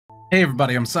Hey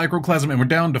everybody, I'm Psychroclasm, and we're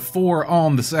down to 4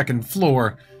 on the second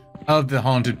floor of the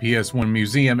Haunted PS1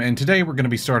 Museum, and today we're going to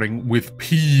be starting with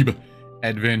Peeb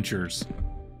Adventures.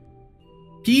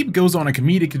 Peeb goes on a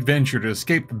comedic adventure to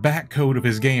escape the back code of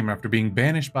his game after being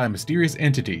banished by a mysterious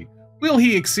entity. Will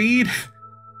he exceed?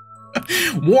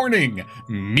 Warning!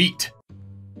 Meat!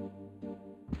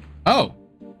 Oh.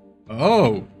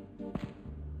 Oh.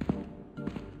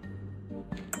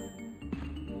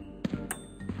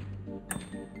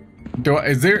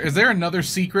 Is there another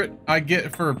secret I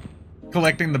get for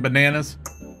collecting the bananas?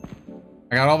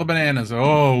 I got all the bananas.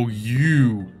 Oh,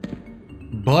 you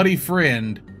buddy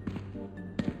friend.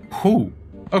 Whew.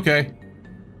 Okay.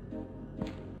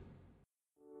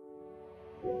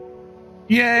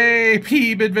 Yay,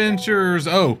 Peeb Adventures.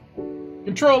 Oh,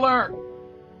 controller.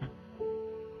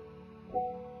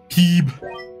 Peeb.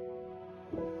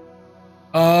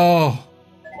 Oh.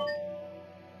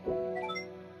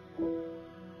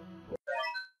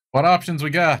 What options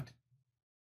we got?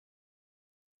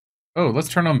 Oh, let's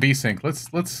turn on VSync.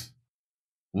 Let's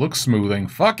look smoothing.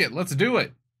 Fuck it, let's do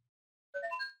it.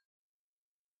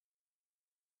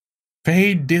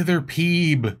 Fade dither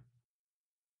Peeb.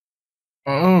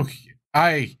 Oh,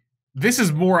 this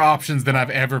is more options than I've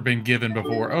ever been given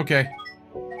before. Okay.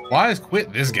 Why is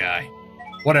quit this guy?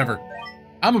 Whatever.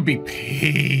 I'm gonna be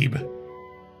Peeb.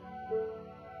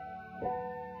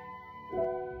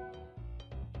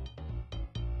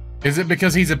 Is it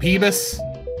because he's a Peebis?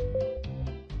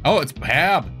 Oh, it's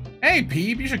Pab. Hey,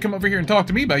 Peeb, you should come over here and talk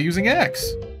to me by using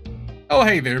X. Oh,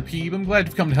 hey there, Peeb. I'm glad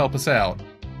you've come to help us out.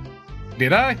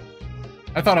 Did I?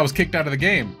 I thought I was kicked out of the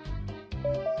game.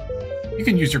 You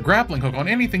can use your grappling hook on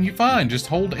anything you find. Just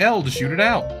hold L to shoot it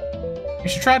out. You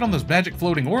should try it on those magic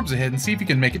floating orbs ahead and see if you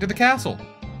can make it to the castle.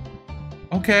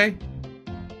 Okay.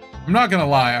 I'm not gonna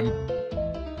lie, I'm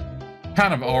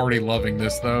kind of already loving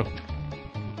this, though.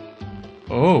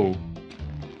 Oh.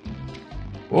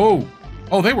 Oh.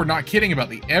 Oh, they were not kidding about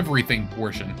the everything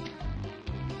portion.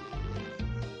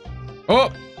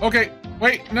 Oh, okay.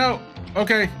 Wait, no.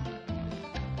 Okay.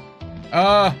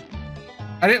 I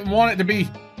didn't want it to be...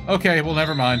 Okay, well,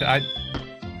 never mind.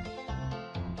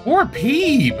 Or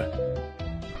Peeb.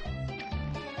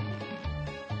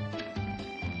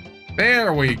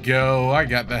 There we go. I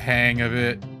got the hang of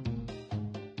it.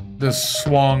 The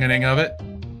swonging of it.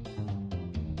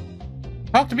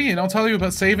 Talk to me and I'll tell you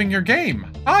about saving your game.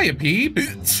 Hiya, Peeb.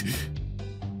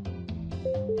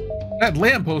 That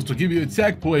lamppost will give you a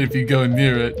tech point if you go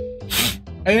near it.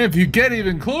 And if you get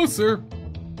even closer,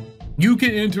 you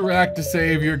can interact to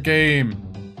save your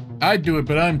game. I'd do it,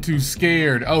 but I'm too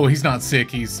scared. Oh, he's not sick,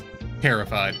 he's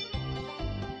terrified.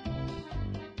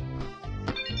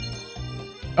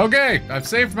 Okay, I've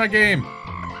saved my game.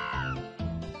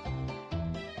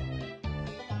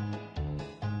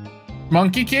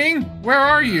 Monkey King? Where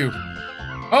are you?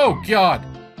 Oh, God.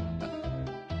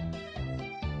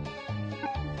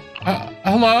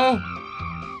 Hello?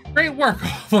 Great work.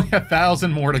 Only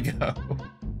 1,000 more to go.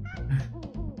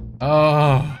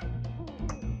 Oh.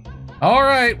 All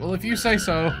right. Well, if you say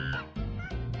so.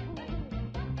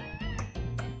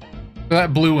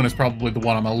 That blue one is probably the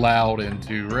one I'm allowed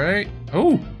into, right?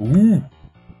 Oh. Ooh.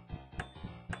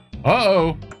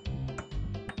 Uh-oh.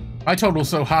 My total's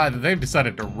so high that they've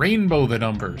decided to rainbow the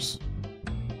numbers.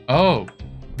 Oh,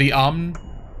 the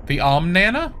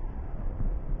Nana?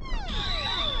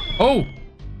 Oh.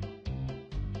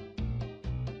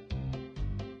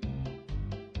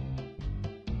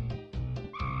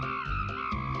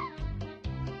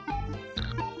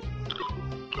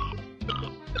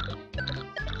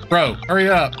 Bro, hurry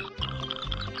up.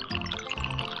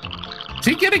 Is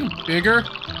he getting bigger?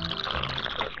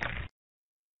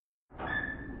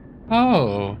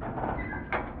 Oh.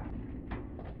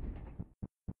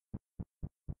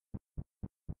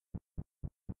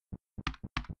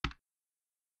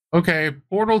 Okay,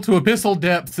 portal to abyssal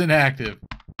depths inactive.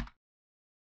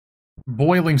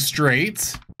 Boiling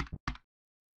Straits.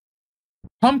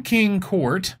 Pumpkin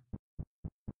Court.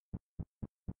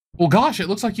 Well, gosh, it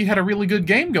looks like you had a really good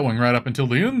game going right up until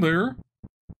the end there.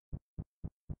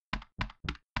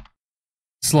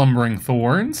 Slumbering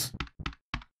Thorns.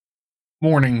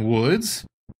 Morning Woods.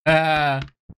 Dusty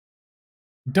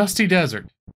Desert.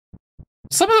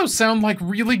 Some of those sound like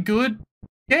really good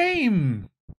game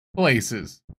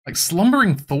places. Like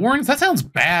Slumbering Thorns? That sounds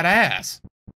badass.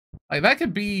 Like, that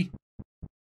could be...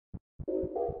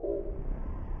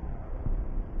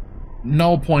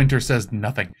 Null Pointer says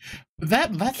nothing.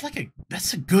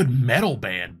 That's a good metal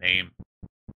band name.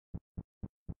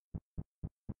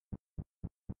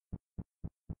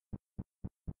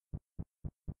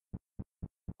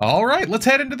 All right, let's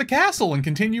head into the castle and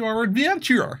continue our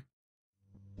adventure.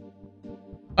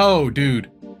 Oh,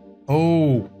 dude.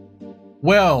 Oh.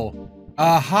 Well.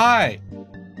 Hi.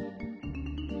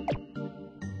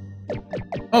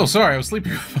 Oh, sorry, I was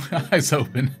sleeping with my eyes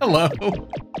open. Hello.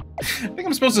 I think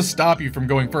I'm supposed to stop you from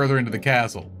going further into the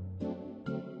castle.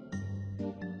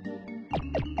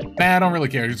 Nah, I don't really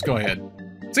care. Just go ahead.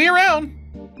 See you around.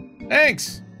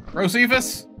 Thanks,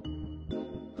 Rosefus.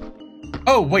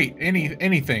 Oh, wait,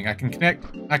 anything. I can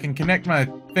connect my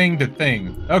thing to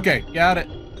thing. Okay, got it.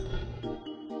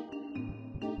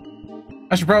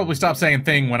 I should probably stop saying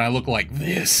thing when I look like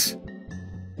this.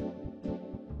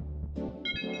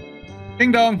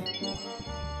 Ding dong.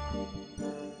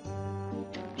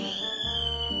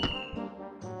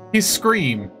 His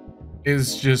scream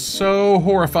is just so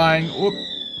horrifying. Whoop.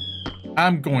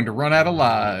 I'm going to run out of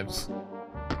lives.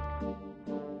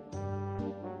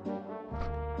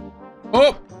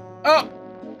 Oh! Oh!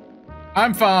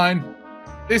 I'm fine.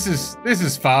 This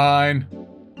is fine.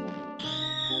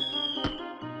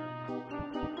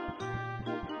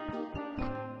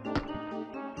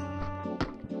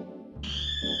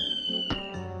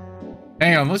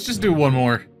 Hang on, let's just do one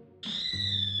more.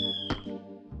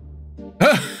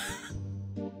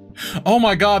 Oh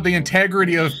my god, the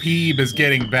integrity of Peeb is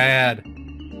getting bad.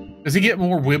 Does he get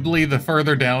more wibbly the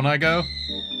further down I go?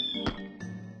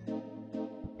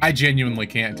 I genuinely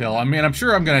can't tell. I mean, I'm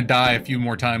sure I'm gonna die a few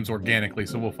more times organically,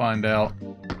 so we'll find out.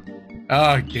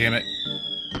 Oh, damn it.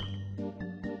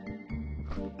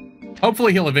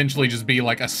 Hopefully he'll eventually just be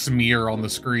like a smear on the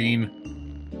screen.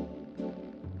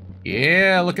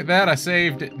 Yeah, look at that, I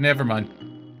saved it. Never mind.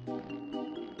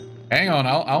 Hang on,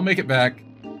 I'll make it back.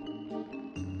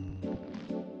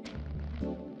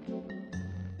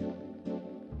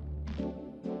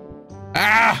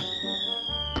 Ah!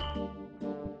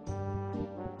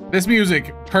 This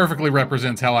music perfectly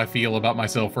represents how I feel about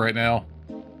myself right now.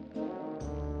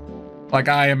 Like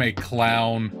I am a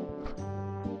clown.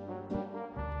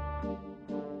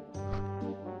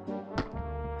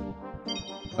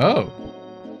 Oh.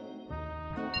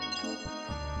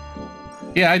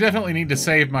 Yeah, I definitely need to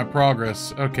save my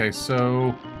progress. Okay,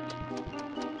 so...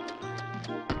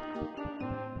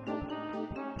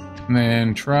 And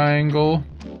then triangle.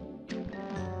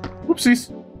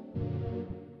 Whoopsies.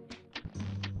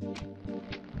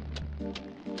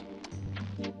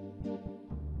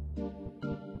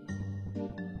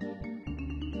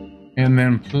 And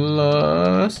then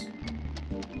plus...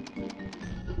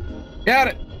 Got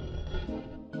it!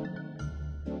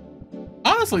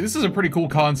 Honestly, this is a pretty cool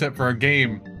concept for a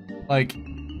game. Like,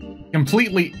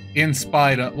 completely in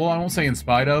spite of... Well, I won't say in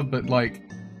spite of, but like,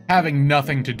 having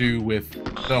nothing to do with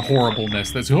the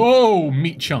horribleness that's... Oh,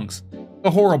 meat chunks.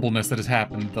 The horribleness that has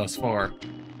happened thus far.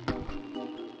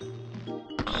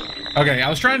 Okay, I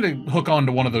was trying to hook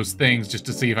onto one of those things just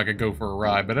to see if I could go for a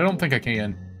ride, but I don't think I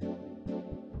can.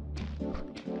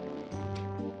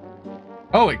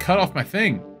 Oh, it cut off my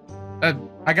thing.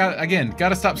 I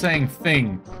gotta stop saying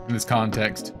thing in this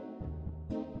context.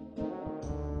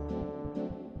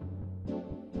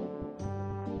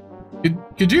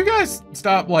 Could you guys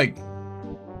stop, like,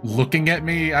 looking at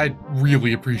me? I'd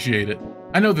really appreciate it.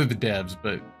 I know they're the devs,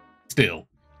 but still.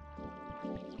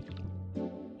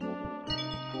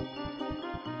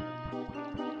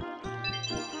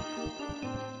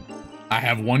 I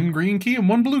have one green key and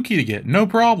one blue key to get, no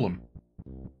problem.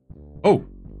 Oh.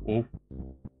 Oh.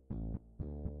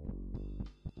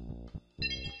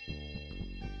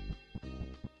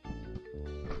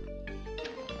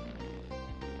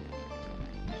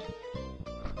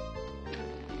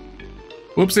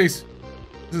 Whoopsies.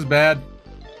 This is bad.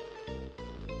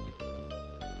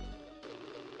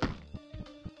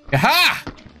 Aha!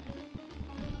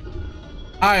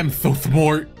 I am so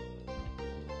smart.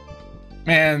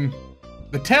 Man,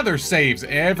 the tether saves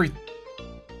every...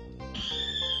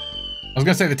 I was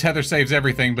gonna say the tether saves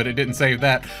everything, but it didn't save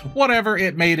that. Whatever,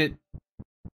 it made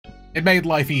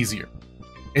life easier.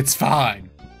 It's fine.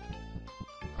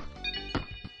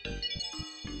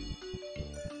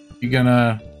 You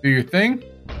gonna do your thing?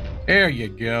 There you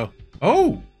go.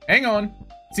 Oh, hang on.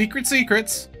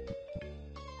 Secrets.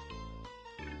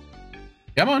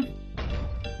 Come on.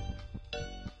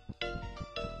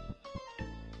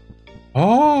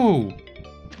 Oh.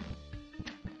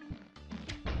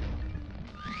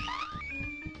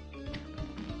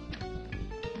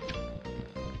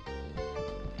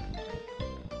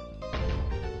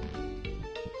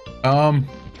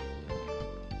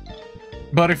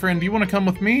 Buddy friend, do you want to come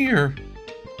with me, or?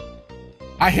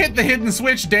 I hit the hidden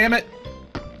switch, damn it!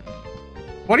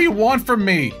 What do you want from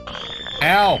me?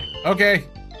 Ow. Okay.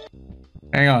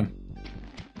 Hang on.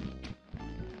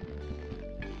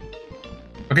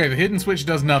 Okay, the hidden switch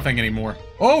does nothing anymore.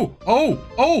 Oh,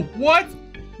 what?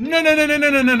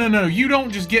 No. You don't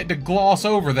just get to gloss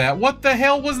over that. What the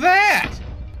hell was that?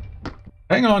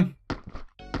 Hang on.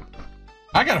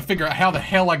 I gotta figure out how the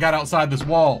hell I got outside this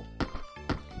wall.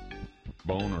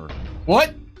 Boner.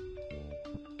 What?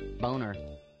 Boner.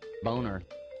 Boner.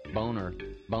 Boner.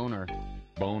 Boner.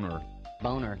 Boner.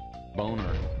 Boner.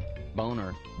 Boner.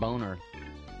 Boner. Boner.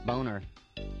 Boner.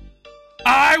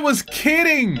 I was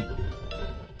kidding!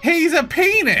 He's a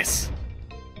penis!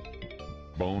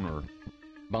 Boner.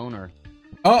 Boner.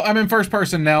 Oh, I'm in first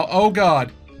person now. Oh,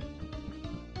 God.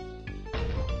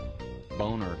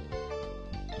 Boner.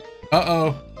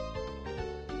 Uh-oh.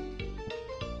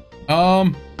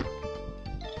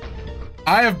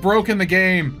 I have broken the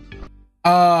game.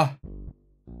 I'm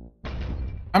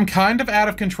kind of out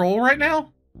of control right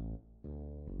now.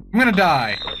 I'm gonna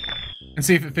die and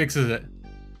see if it fixes it.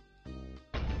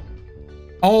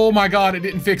 Oh my God, it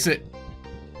didn't fix it.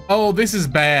 Oh, this is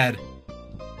bad.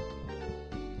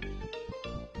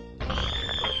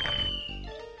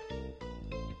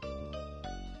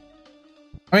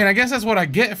 I mean, I guess that's what I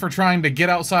get for trying to get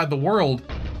outside the world,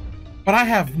 but I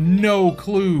have no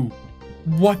clue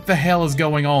what the hell is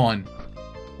going on.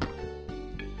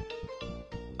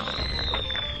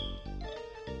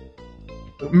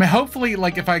 Hopefully,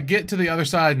 like, if I get to the other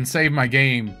side and save my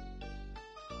game,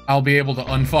 I'll be able to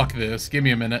unfuck this. Give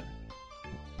me a minute.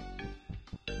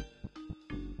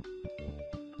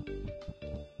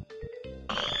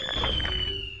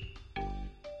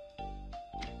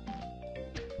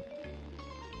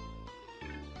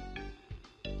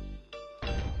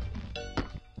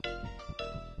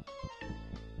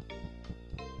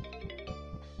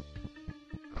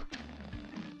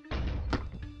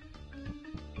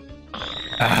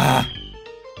 Ah.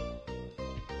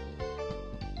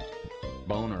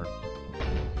 Boner.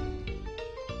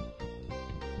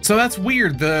 So that's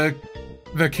weird. The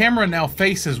camera now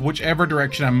faces whichever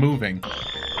direction I'm moving.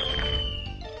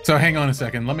 So hang on a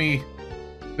second.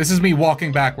 This is me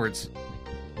walking backwards.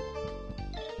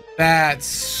 That's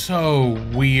so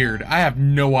weird. I have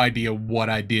no idea what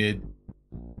I did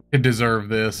to deserve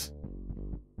this.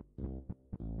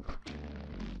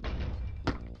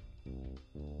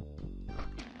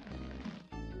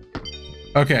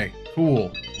 Okay, cool.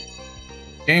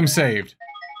 Game saved.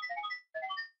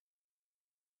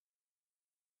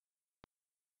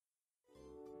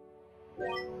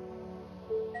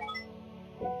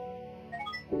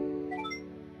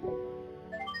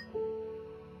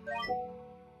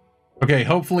 Okay,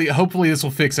 hopefully this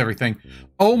will fix everything.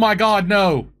 Oh my God,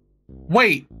 no!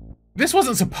 Wait, this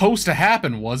wasn't supposed to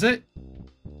happen, was it?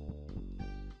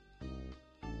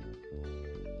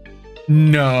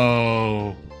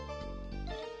 No.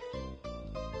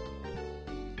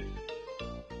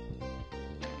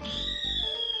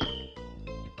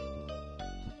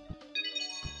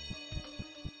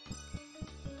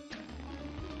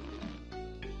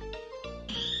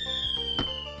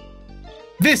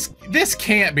 This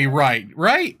can't be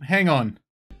right? Hang on.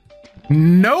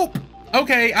 Nope.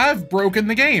 Okay, I've broken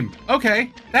the game.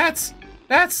 Okay, that's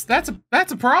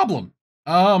a problem.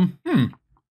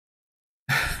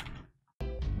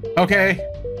 Okay.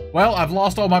 Well, I've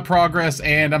lost all my progress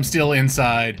and I'm still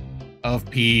inside of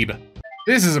Peeb.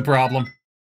 This is a problem.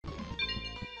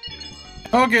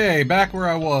 Okay, back where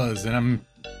I was, and I'm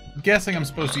guessing I'm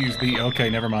supposed to use the... Okay,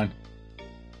 never mind.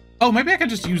 Oh, maybe I could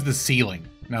just use the ceiling,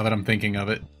 now that I'm thinking of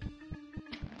it.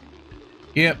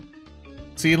 Yep.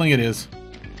 Ceiling it is.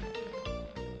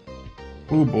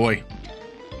 Oh boy.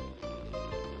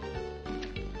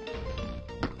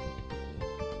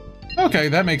 Okay,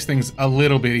 that makes things a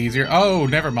little bit easier. Oh,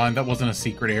 never mind. That wasn't a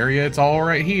secret area. It's all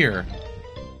right here.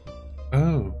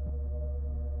 Oh.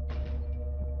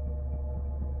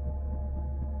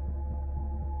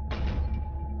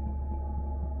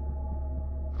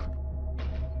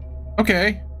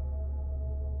 Okay.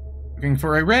 Looking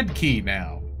for a red key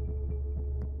now.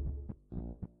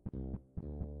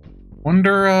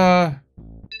 Wonder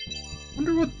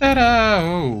what that,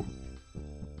 oh.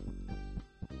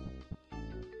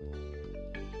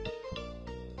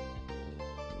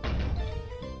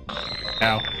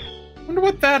 Ow. Wonder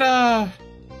what that,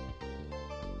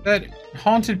 that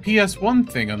haunted PS1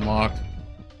 thing unlocked.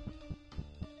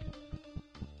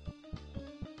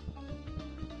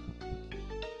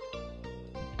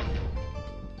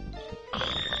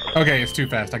 Okay, it's too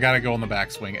fast. I gotta go on the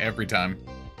backswing every time.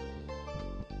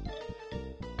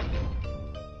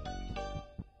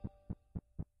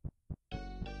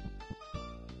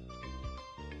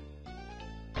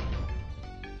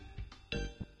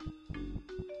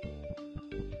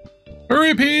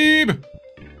 Hurry, Peeb!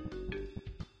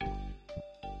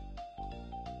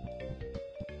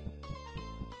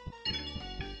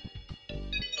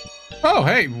 Oh,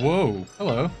 hey, whoa,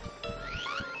 hello.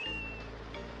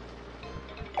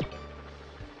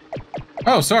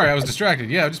 Oh, sorry, I was distracted.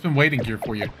 Yeah, I've just been waiting here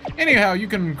for you. Anyhow, you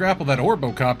can grapple that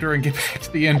orbocopter and get back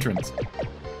to the entrance.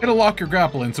 It'll lock your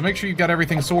grapple in, so make sure you've got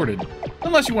everything sorted.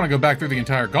 Unless you want to go back through the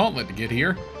entire gauntlet to get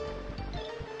here.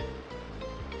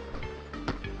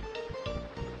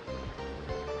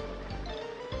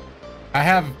 I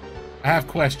have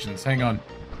questions. Hang on.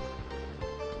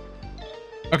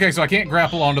 Okay, so I can't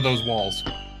grapple onto those walls.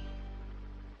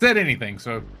 Said anything,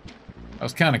 so I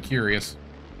was kind of curious.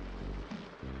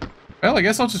 Well, I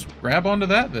guess I'll just grab onto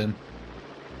that then.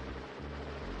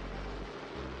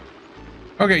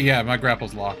 Okay, yeah, my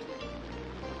grapple's locked.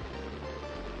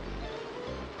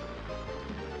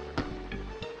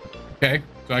 Okay,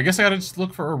 so I guess I gotta just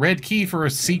look for a red key for a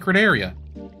secret area.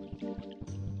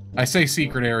 I say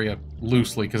secret area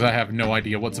loosely because I have no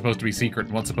idea what's supposed to be secret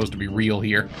and what's supposed to be real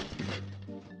here.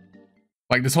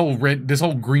 Like this whole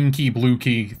green key, blue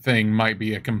key thing might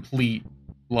be a complete,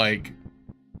 like,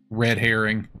 red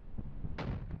herring.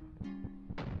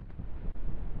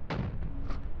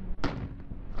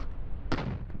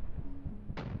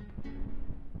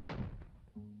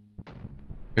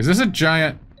 Is this a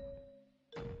giant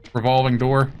revolving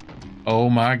door? Oh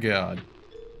my god.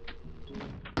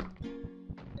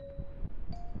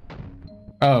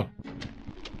 Oh.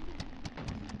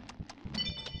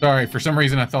 Sorry, for some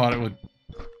reason I thought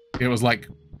it was like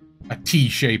a T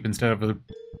shape instead of a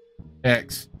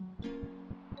X.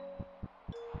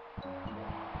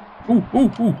 Ooh,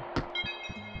 ooh, ooh.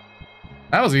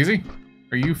 That was easy.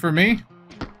 Are you for me?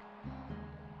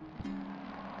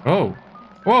 Oh.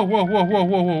 Whoa, whoa, whoa, whoa,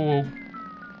 whoa, whoa, whoa.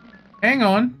 Hang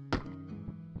on.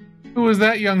 Who is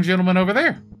that young gentleman over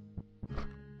there?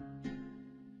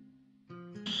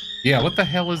 Yeah, what the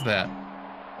hell is that?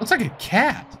 Looks like a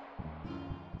cat.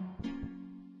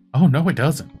 Oh, no, it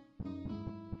doesn't.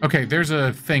 Okay, there's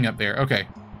a thing up there. Okay.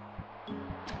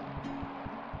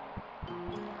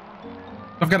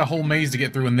 I've got a whole maze to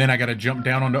get through, and then I gotta jump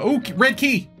down onto... Oh, red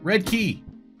key! Red key!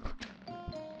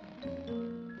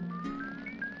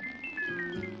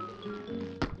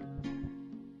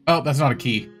 Oh, that's not a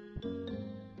key.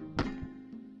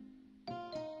 I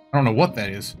don't know what that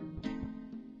is.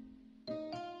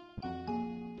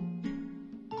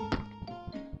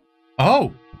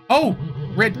 Oh! Oh!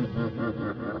 Red...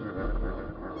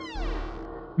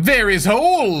 There is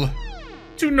hole!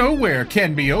 To nowhere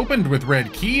can be opened with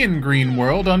red key in green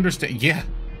world, understand? Yeah.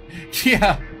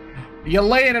 Yeah. You're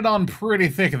laying it on pretty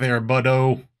thick there,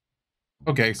 buddo.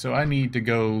 Okay, so I need to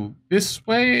go this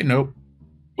way? Nope.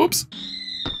 Oops.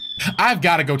 I've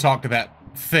got to go talk to that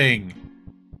thing.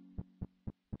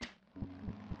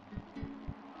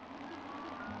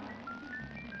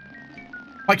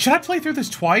 Like, should I play through this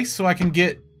twice so I can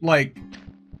get, like,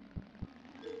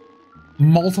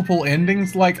 multiple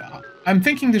endings? Like, I'm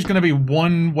thinking there's going to be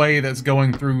one way that's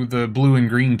going through the blue and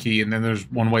green key, and then there's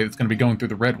one way that's going to be going through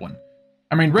the red one.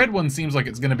 I mean, red one seems like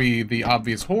it's going to be the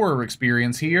obvious horror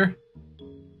experience here.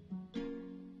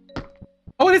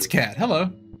 Oh, it is cat.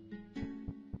 Hello.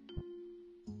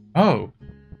 Oh.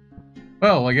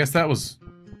 Well, I guess that was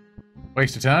a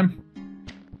waste of time.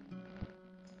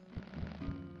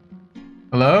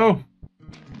 Hello?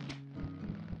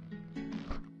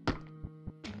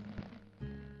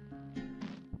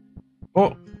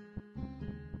 Oh.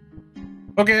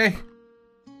 Okay.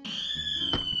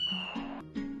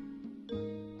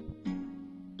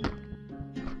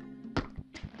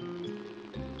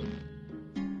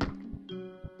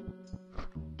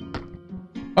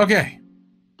 Okay.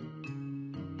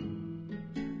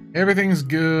 Everything's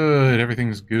good.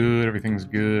 Everything's good. Everything's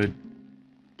good.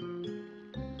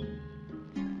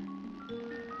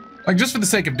 Like, just for the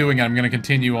sake of doing it, I'm going to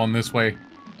continue on this way.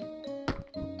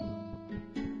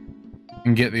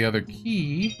 And get the other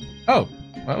key. Oh,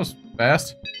 that was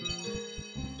fast.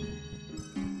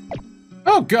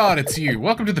 Oh god, it's you.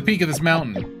 Welcome to the peak of this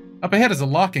mountain. Up ahead is a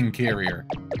locking carrier.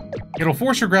 It'll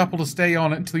force your grapple to stay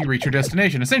on it until you reach your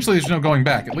destination. Essentially, there's no going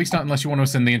back. At least not unless you want to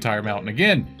ascend the entire mountain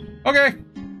again. Okay.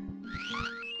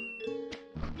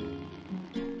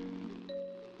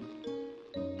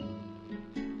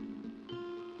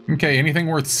 Okay, anything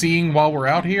worth seeing while we're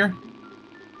out here?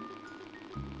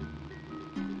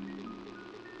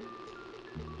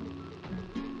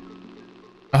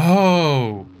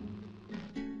 Oh.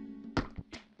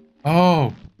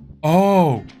 Oh.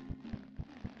 Oh.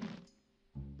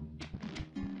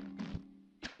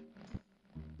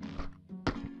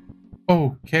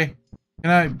 Okay.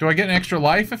 Do I get an extra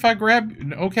life if I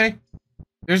grab? Okay.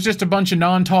 There's just a bunch of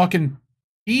non-talking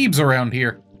Peebs around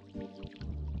here.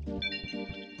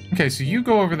 Okay, so you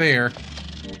go over there.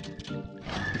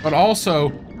 But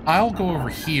also, I'll go over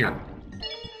here.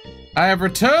 I have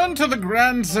returned to the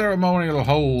grand ceremonial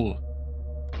hole.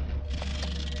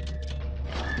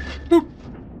 Boop.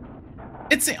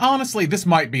 Honestly, this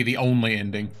might be the only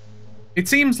ending. It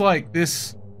seems like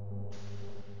this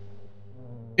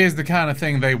is the kind of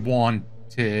thing they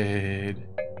wanted.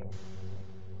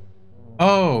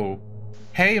 Oh.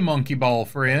 Hey, monkey ball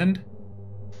friend.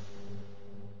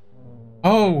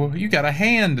 Oh, you got a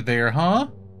hand there, huh?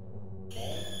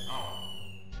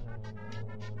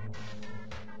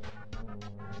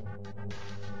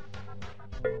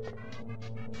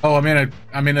 Oh,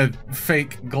 I'm in a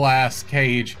fake glass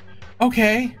cage.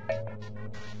 Okay.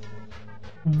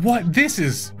 What? This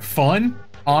is fun,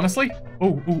 honestly.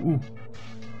 Oh, ooh, ooh.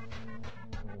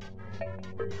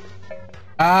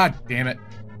 Ah, damn it.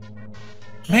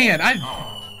 Man, I'm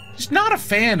just not a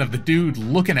fan of the dude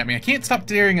looking at me. I can't stop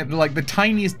staring at like the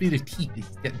tiniest bit of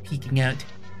teeth that's peeking out.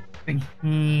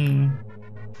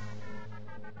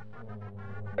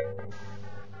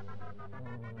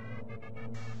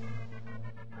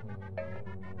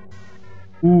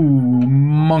 Ooh,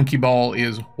 monkey ball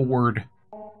is horde.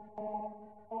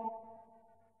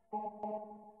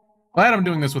 Glad I'm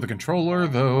doing this with a controller,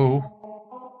 though.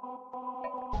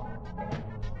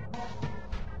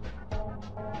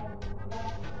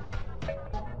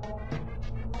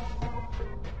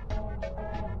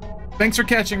 Thanks for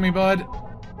catching me, bud.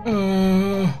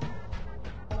 Ooh,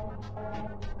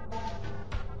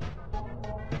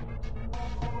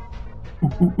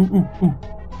 ooh, ooh, ooh, ooh.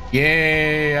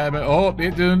 Yeah, oh,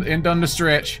 it done the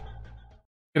stretch.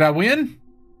 Did I win?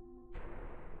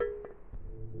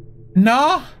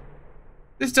 Nah,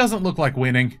 this doesn't look like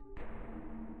winning.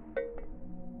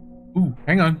 Ooh,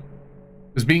 hang on.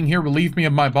 Does being here relieve me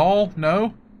of my ball?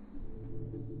 No?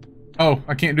 Oh,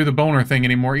 I can't do the boner thing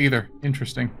anymore either.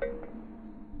 Interesting.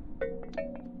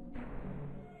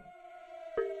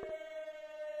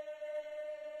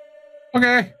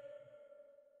 Okay.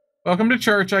 Welcome to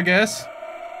church, I guess.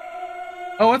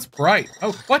 Oh, it's bright.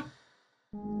 Oh, what?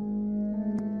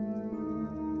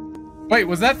 Wait,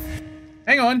 was that...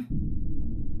 Hang on.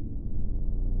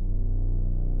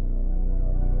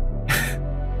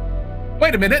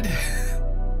 Wait a minute.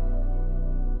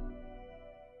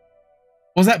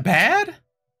 Was that bad?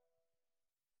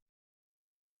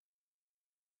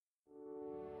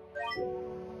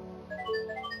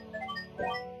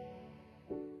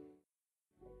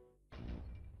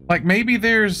 Like, maybe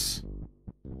there's...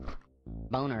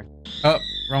 Boner. Oh,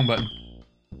 wrong button.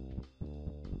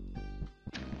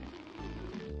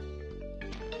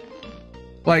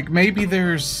 Like, maybe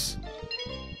there's...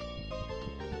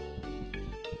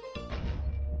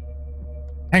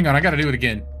 Hang on, I gotta do it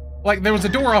again. Like, there was a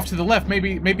door off to the left.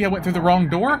 Maybe I went through the wrong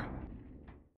door?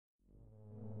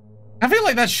 I feel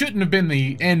like that shouldn't have been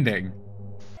the ending.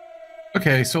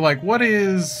 Okay, so like, what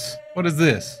is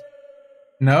this?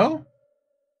 No?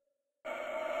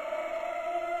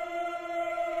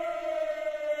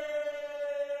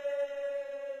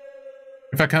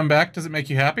 If I come back, does it make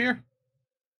you happier?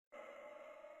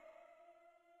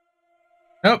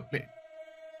 Nope.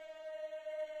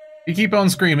 You keep on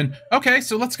screaming. Okay,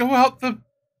 so let's go out the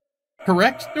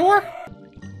correct door?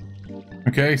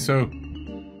 Okay, so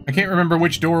I can't remember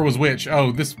which door was which.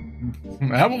 Oh,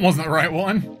 that one wasn't the right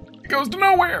one. It goes to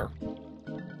nowhere.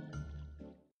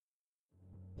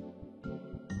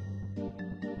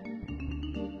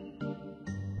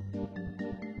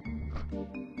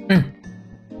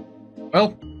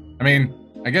 Well, I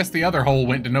mean, I guess the other hole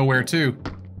went to nowhere too.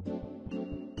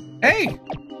 Hey!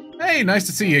 Hey, nice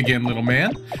to see you again, little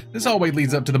man. This hallway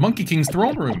leads up to the Monkey King's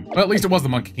throne room. Well, at least it was the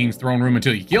Monkey King's throne room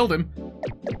until you killed him.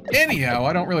 Anyhow,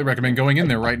 I don't really recommend going in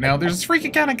there right now. There's this freaky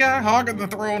kind of guy hogging the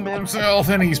throne to himself,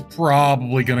 and he's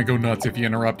probably gonna go nuts if you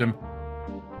interrupt him.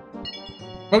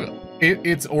 Well,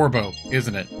 it's Orbo,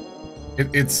 isn't it?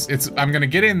 It's I'm gonna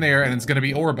get in there and it's gonna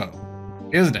be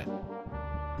Orbo, isn't it?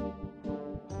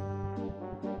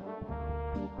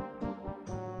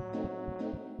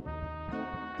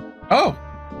 Oh!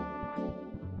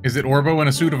 Is it Orbo in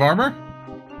a suit of armor?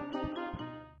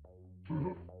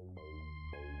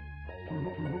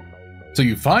 So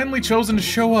you've finally chosen to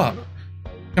show up.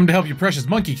 Come to help your precious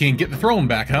Monkey King get the throne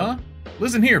back, huh?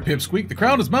 Listen here, Pipsqueak, the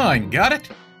crown is mine, got it?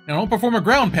 Now don't perform a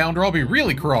ground pound or I'll be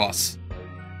really cross.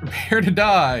 Prepare to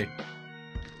die.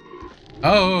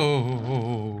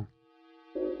 Oh.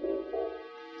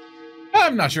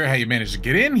 I'm not sure how you managed to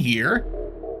get in here.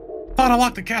 Thought I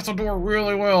locked the castle door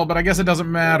really well, but I guess it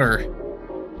doesn't matter.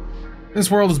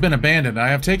 This world has been abandoned. I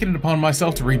have taken it upon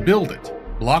myself to rebuild it.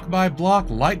 Block by block,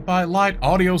 light by light,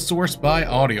 audio source by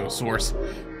audio source.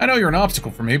 I know you're an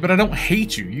obstacle for me, but I don't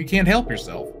hate you. You can't help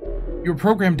yourself. You were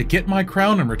programmed to get my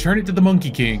crown and return it to the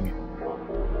Monkey King.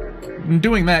 In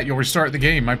doing that, you'll restart the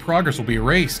game. My progress will be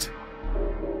erased.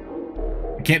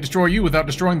 I can't destroy you without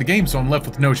destroying the game, so I'm left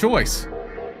with no choice.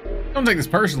 Don't take this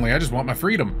personally, I just want my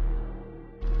freedom.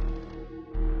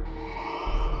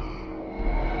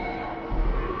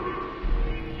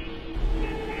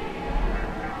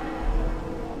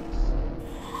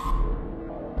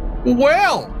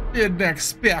 Well, didn't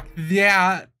expect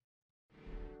that.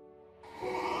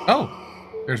 Oh,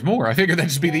 there's more. I figured that'd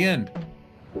just be the end.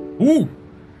 Ooh.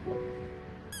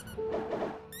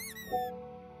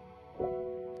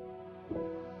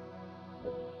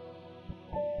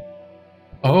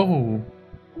 Oh.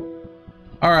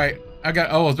 All right.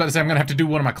 I was about to say I'm gonna have to do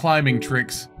one of my climbing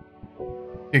tricks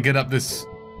to get up this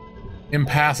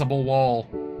impassable wall.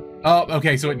 Oh,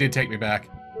 okay, so it did take me back.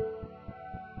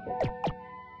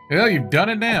 Well, you've done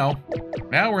it now.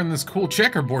 Now we're in this cool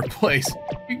checkerboard place.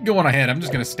 You can go on ahead. I'm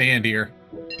just gonna stand here.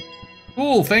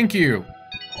 Cool, thank you.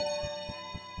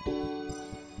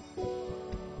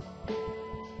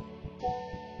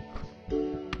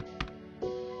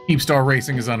 Keep Star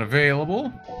Racing is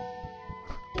unavailable.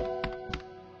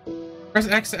 Press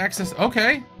X to access.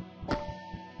 Okay.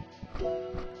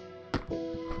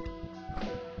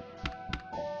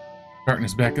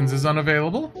 Darkness Beckons is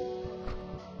unavailable.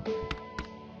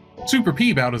 Super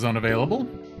Peeb Out is unavailable.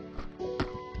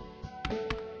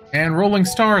 And Rolling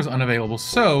Star is unavailable.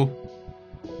 So,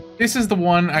 this is the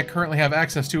one I currently have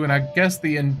access to, and I guess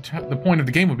the point of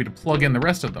the game would be to plug in the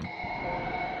rest of them.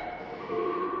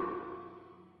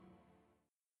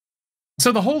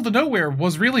 So the hole to nowhere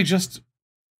was really just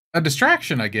a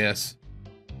distraction, I guess.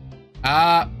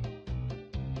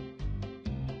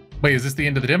 Wait, is this the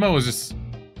end of the demo? Is this...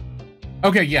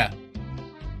 Okay, yeah.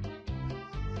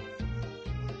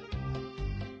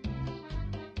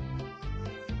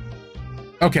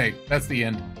 Okay, that's the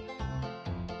end.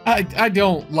 I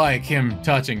don't like him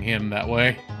touching him that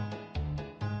way.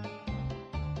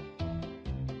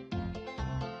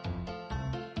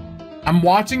 I'm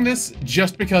watching this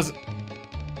just because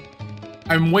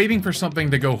I'm waiting for something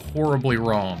to go horribly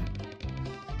wrong.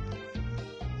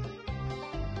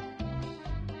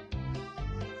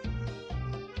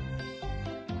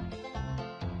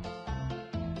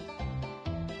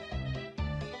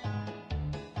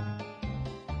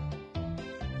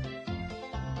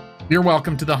 You're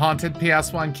welcome to the haunted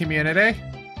PS1 community.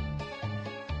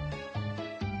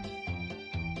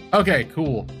 Okay,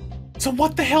 cool. So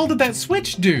what the hell did that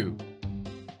switch do?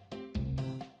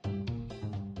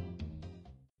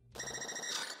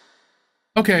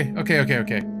 Okay.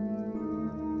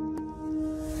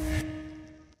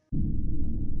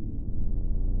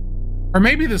 Or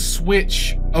maybe the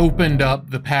switch opened up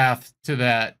the path to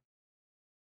that,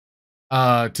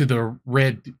 to the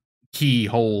red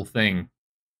keyhole thing.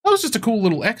 That was just a cool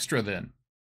little extra then.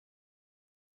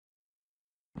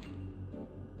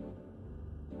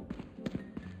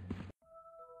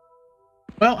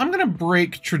 Well, I'm gonna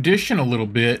break tradition a little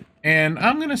bit, and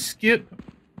I'm gonna skip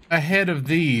ahead of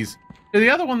these to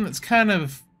the other one that's kind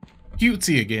of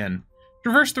cutesy again.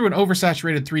 Traverse through an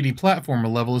oversaturated 3D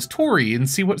platformer level as Toree and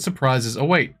see what surprises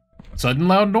await. Sudden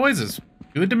loud noises.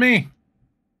 Good to me.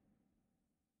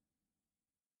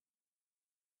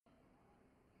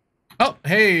 Oh,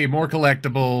 hey, more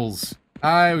collectibles.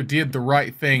 I did the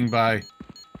right thing by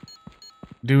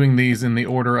doing these in the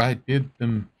order I did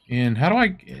them in. How do I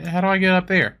get up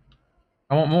there?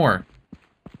 I want more.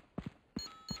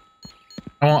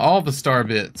 I want all the star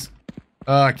bits.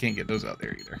 I can't get those out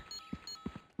there either.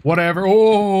 Whatever.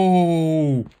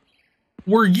 Oh,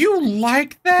 were you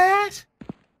like that?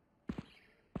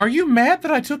 Are you mad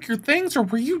that I took your things, or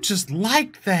were you just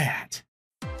like that?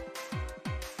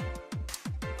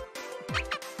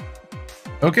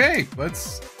 Okay,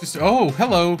 let's just... Oh,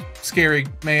 hello, scary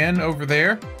man over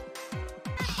there.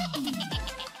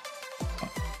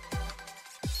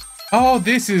 Oh,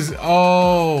 this is...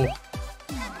 Oh.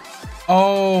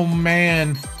 Oh,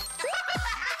 man.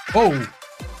 Oh.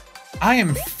 I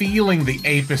am feeling the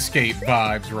Ape Escape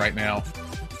vibes right now.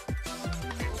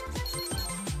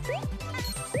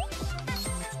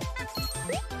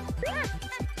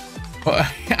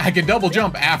 I can double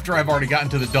jump after I've already gotten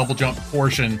to the double jump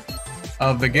portion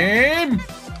of the game.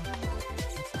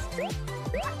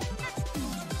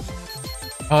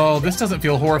 Oh, this doesn't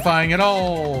feel horrifying at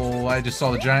all. I just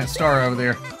saw the giant star over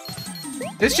there.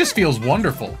 This just feels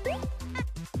wonderful.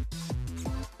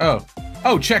 Oh.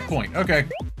 Oh, checkpoint. Okay.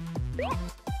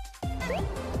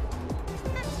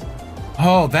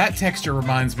 Oh, that texture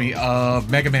reminds me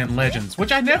of Mega Man Legends,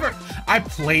 which I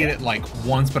played it like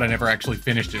once, but I never actually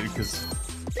finished it because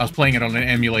I was playing it on an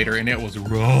emulator and it was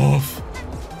rough.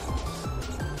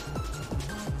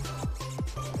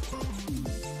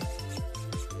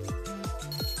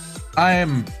 I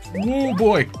am, oh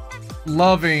boy,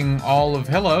 loving all of,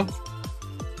 hello.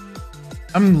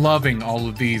 I'm loving all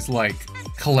of these, like,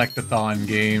 collect-a-thon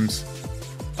games.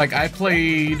 Like, I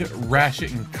played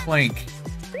Ratchet and Clank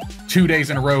 2 days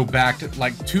in a row back to,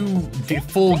 like, two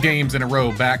full games in a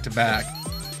row back to back.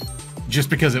 Just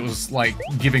because it was, like,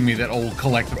 giving me that old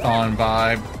collect-a-thon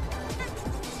vibe.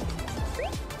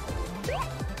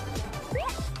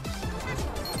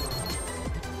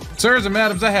 Sirs and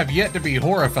madams, I have yet to be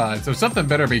horrified, so something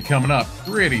better be coming up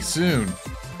pretty soon.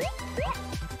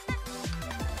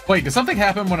 Wait, does something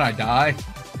happen when I die?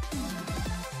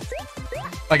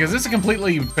 Like, is this a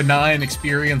completely benign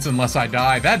experience unless I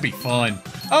die? That'd be fun.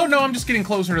 Oh no, I'm just getting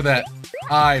closer to that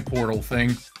eye portal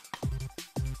thing.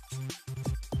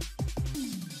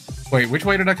 Wait, which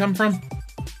way did I come from?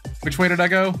 Which way did I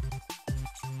go?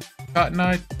 Cotton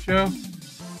Eye Joe?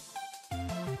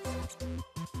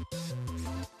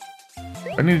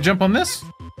 I need to jump on this?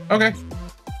 Okay.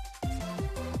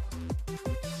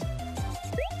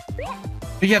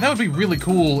 Yeah, that would be really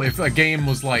cool if a game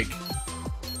was, like,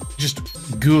 just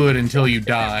good until you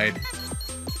died.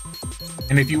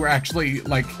 And if you were actually,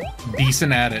 like,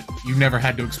 decent at it, you never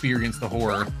had to experience the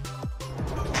horror.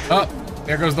 Oh,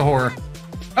 there goes the horror.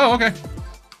 Oh, okay.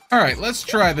 Alright, let's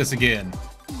try this again.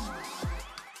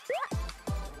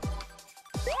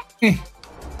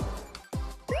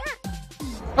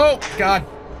 Oh, God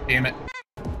damn it.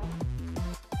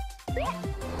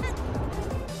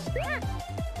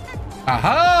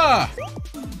 Aha!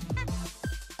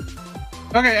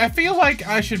 Okay, I feel like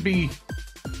I should be...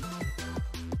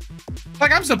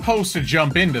 Like, I'm supposed to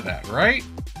jump into that, right?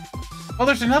 Oh,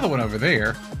 there's another one over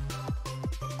there.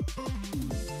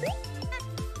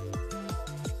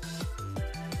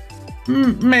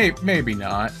 Maybe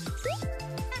not.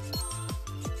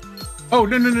 Oh,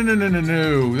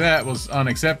 no. That was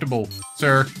unacceptable,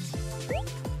 sir.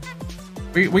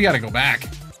 We gotta go back.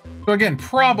 So again,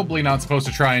 probably not supposed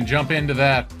to try and jump into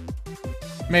that.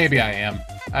 Maybe I am.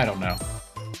 I don't know.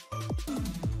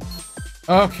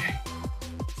 Okay.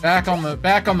 Back on the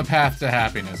path to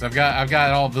happiness. I've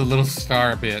got all the little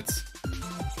star bits.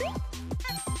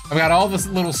 I've got all the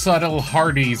little subtle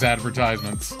Hardee's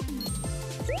advertisements.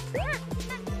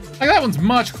 Like, that one's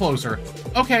much closer.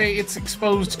 Okay, it's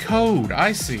exposed code.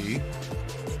 I see.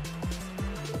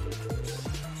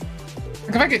 Like,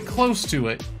 if I get close to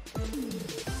it...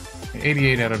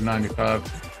 88 out of 95.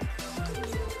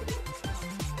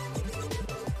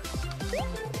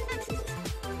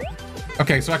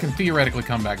 Okay, so I can theoretically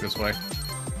come back this way.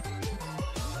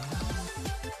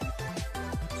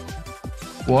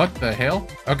 What the hell?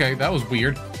 Okay, that was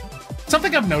weird.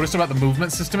 Something I've noticed about the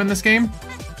movement system in this game,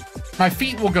 my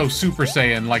feet will go Super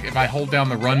Saiyan, like, if I hold down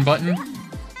the run button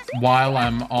while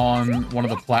I'm on one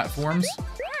of the platforms.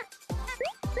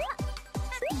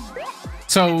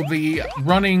 So the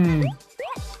running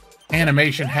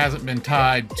animation hasn't been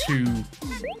tied to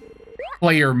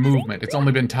player movement. It's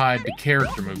only been tied to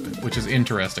character movement, which is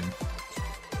interesting.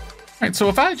 Alright, so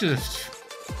if I just...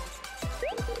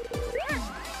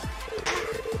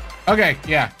 Okay,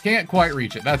 yeah, can't quite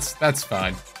reach it. That's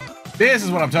fine. This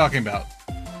is what I'm talking about.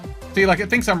 See, like, it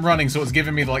thinks I'm running, so it's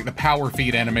giving me, like, the power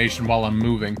feed animation while I'm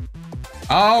moving.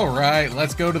 Alright,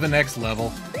 let's go to the next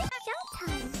level.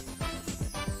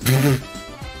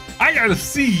 I gotta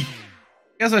see!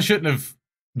 Guess I shouldn't have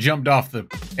jumped off the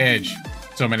edge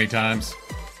so many times.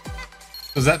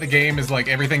 Is that the game is, like,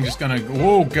 everything just gonna...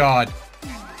 Oh, God.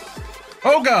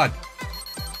 Oh, God!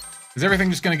 Is everything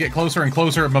just gonna get closer and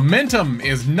closer? Momentum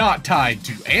is not tied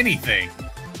to anything.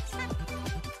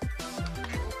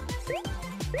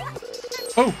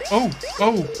 Oh, oh,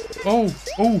 oh, oh,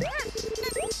 oh.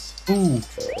 Ooh.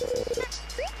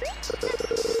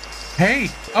 Hey,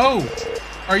 oh,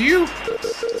 are you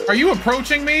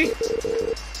approaching me?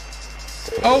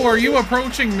 Oh, are you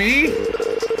approaching me?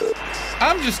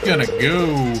 I'm just gonna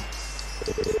go.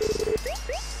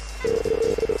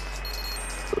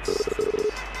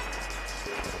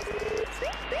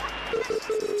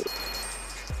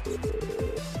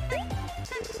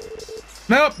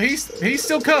 Nope, he's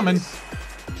still coming.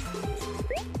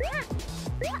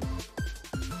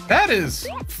 That is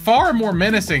far more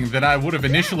menacing than I would have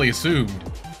initially assumed.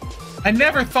 I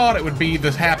never thought it would be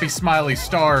the happy smiley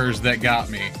stars that got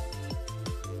me.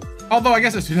 Although I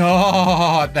guess it's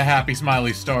not the happy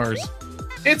smiley stars.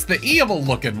 It's the evil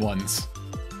looking ones.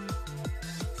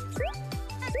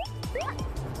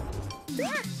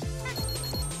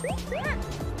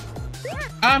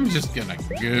 I'm just gonna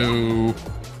go.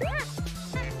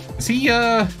 Is he,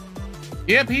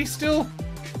 yep, he's still...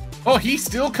 Oh, he's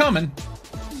still coming.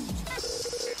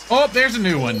 Oh, there's a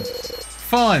new one.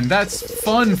 fun. That's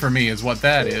fun for me is what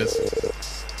that is.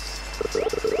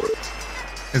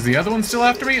 Is the other one still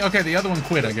after me? Okay, the other one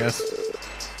quit, I guess.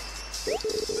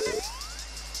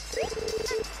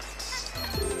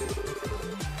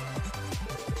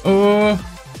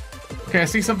 Okay, I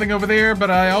see something over there, but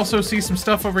I also see some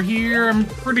stuff over here. I'm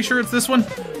pretty sure it's this one.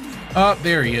 Oh,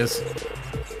 there he is.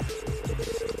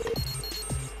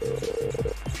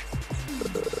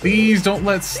 Please don't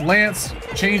let slants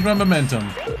change my momentum.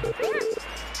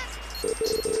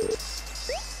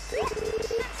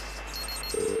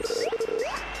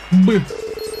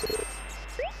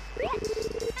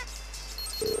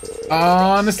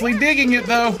 Honestly digging it,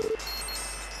 though.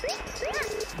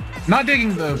 Not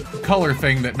digging the color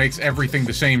thing that makes everything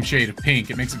the same shade of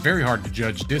pink. It makes it very hard to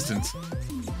judge distance.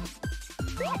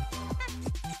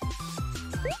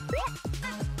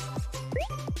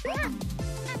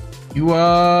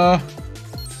 The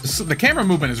camera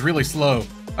movement is really slow.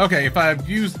 Okay, if I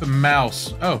use the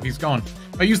mouse... Oh, he's gone.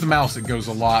 If I use the mouse, it goes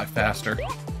a lot faster.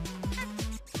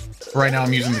 Right now,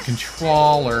 I'm using the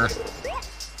controller.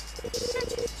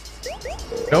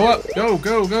 Go up! Go,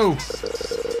 go, go!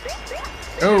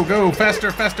 Go, go!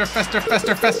 Faster, faster, faster,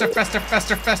 faster, faster, faster,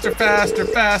 faster, faster, faster,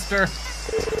 faster!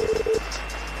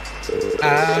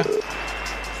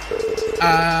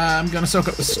 I'm gonna soak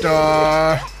up the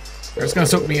star. Or it's gonna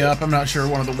soak me up. I'm not sure.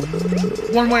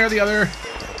 One way or the other.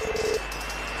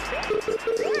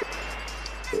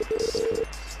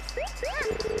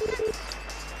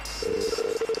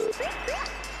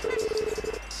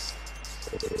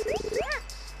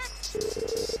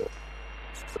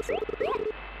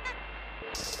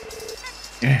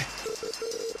 Yeah.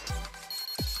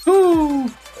 Ooh.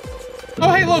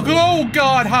 Oh, hey, look. Oh,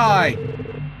 God, hi.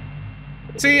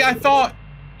 See, I thought...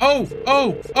 Oh.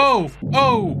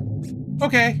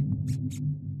 Okay.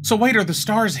 So wait, are the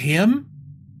stars him?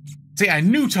 See, I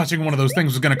knew touching one of those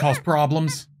things was gonna cause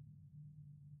problems.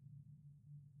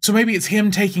 So maybe it's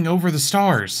him taking over the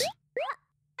stars.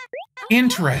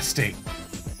 Interesting.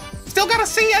 Still gotta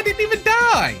see, I didn't even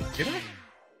die. Did I?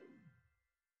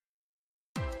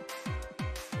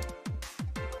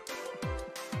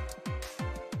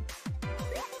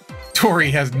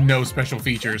 Toree has no special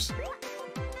features.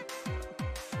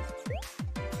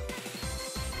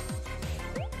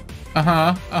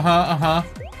 I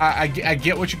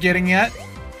get what you're getting at.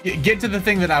 Get to the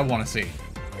thing that I want to see.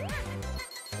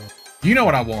 You know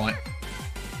what I want.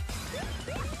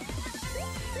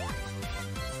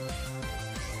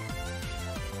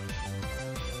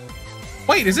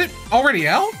 Wait, is it already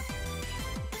out?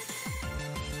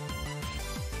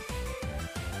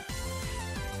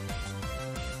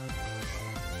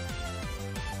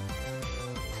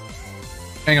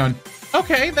 Hang on.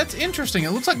 Okay, that's interesting.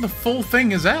 It looks like the full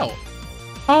thing is out.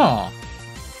 Huh.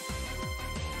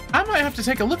 I might have to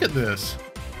take a look at this.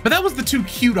 But that was the two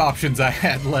cute options I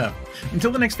had left.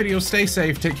 Until the next video, stay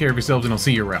safe, take care of yourselves, and I'll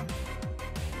see you around.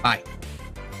 Bye.